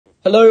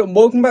Hello and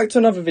welcome back to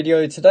another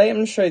video. Today I'm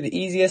going to show you the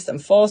easiest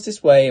and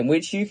fastest way in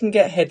which you can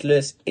get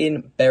Headless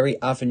in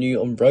Berry Avenue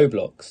on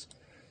Roblox.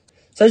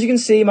 So as you can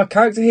see, my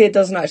character here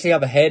doesn't actually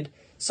have a head,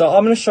 so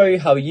I'm going to show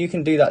you how you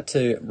can do that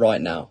too right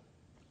now.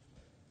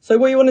 So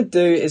what you want to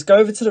do is go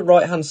over to the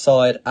right hand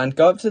side and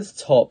go up to the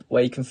top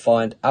where you can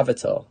find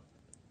Avatar.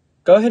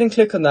 Go ahead and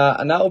click on that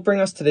and that will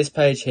bring us to this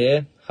page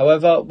here.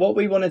 However, what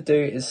we want to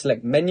do is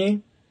select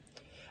Menu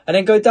and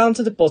then go down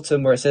to the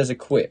bottom where it says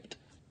Equipped.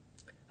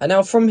 And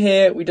now from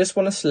here, we just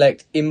want to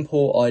select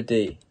Import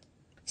ID.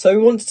 So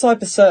we want to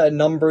type a certain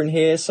number in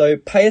here, so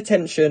pay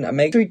attention and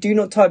make sure you do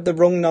not type the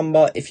wrong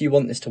number if you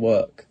want this to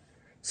work.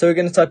 So we're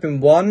going to type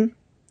in 1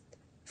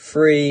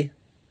 3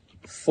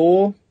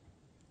 4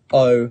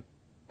 0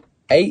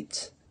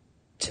 8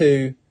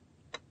 2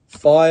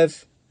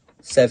 5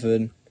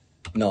 7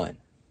 9.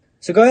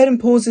 So go ahead and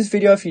pause this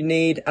video if you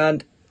need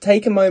and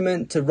take a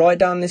moment to write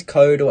down this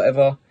code or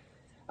whatever.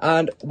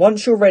 And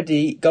once you're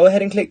ready, go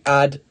ahead and click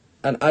Add.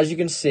 And as you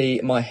can see,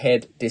 my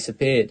head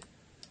disappeared.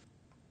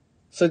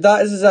 So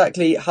that is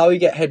exactly how you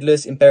get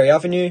Headless in Berry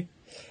Avenue.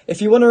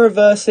 If you want to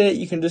reverse it,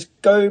 you can just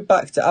go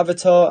back to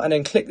Avatar and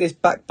then click this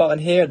back button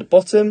here at the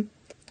bottom.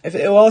 It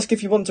will ask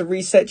if you want to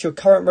reset your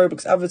current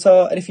Roblox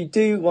avatar, and if you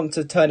do want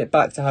to turn it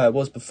back to how it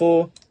was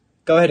before,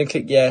 go ahead and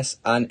click yes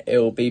and it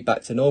will be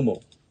back to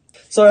normal.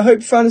 So I hope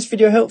you found this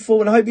video helpful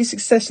and I hope you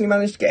successfully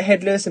managed to get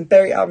Headless in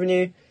Berry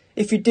Avenue.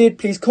 If you did,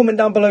 please comment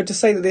down below to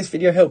say that this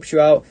video helps you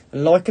out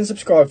and like and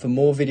subscribe for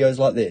more videos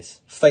like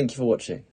this. Thank you for watching.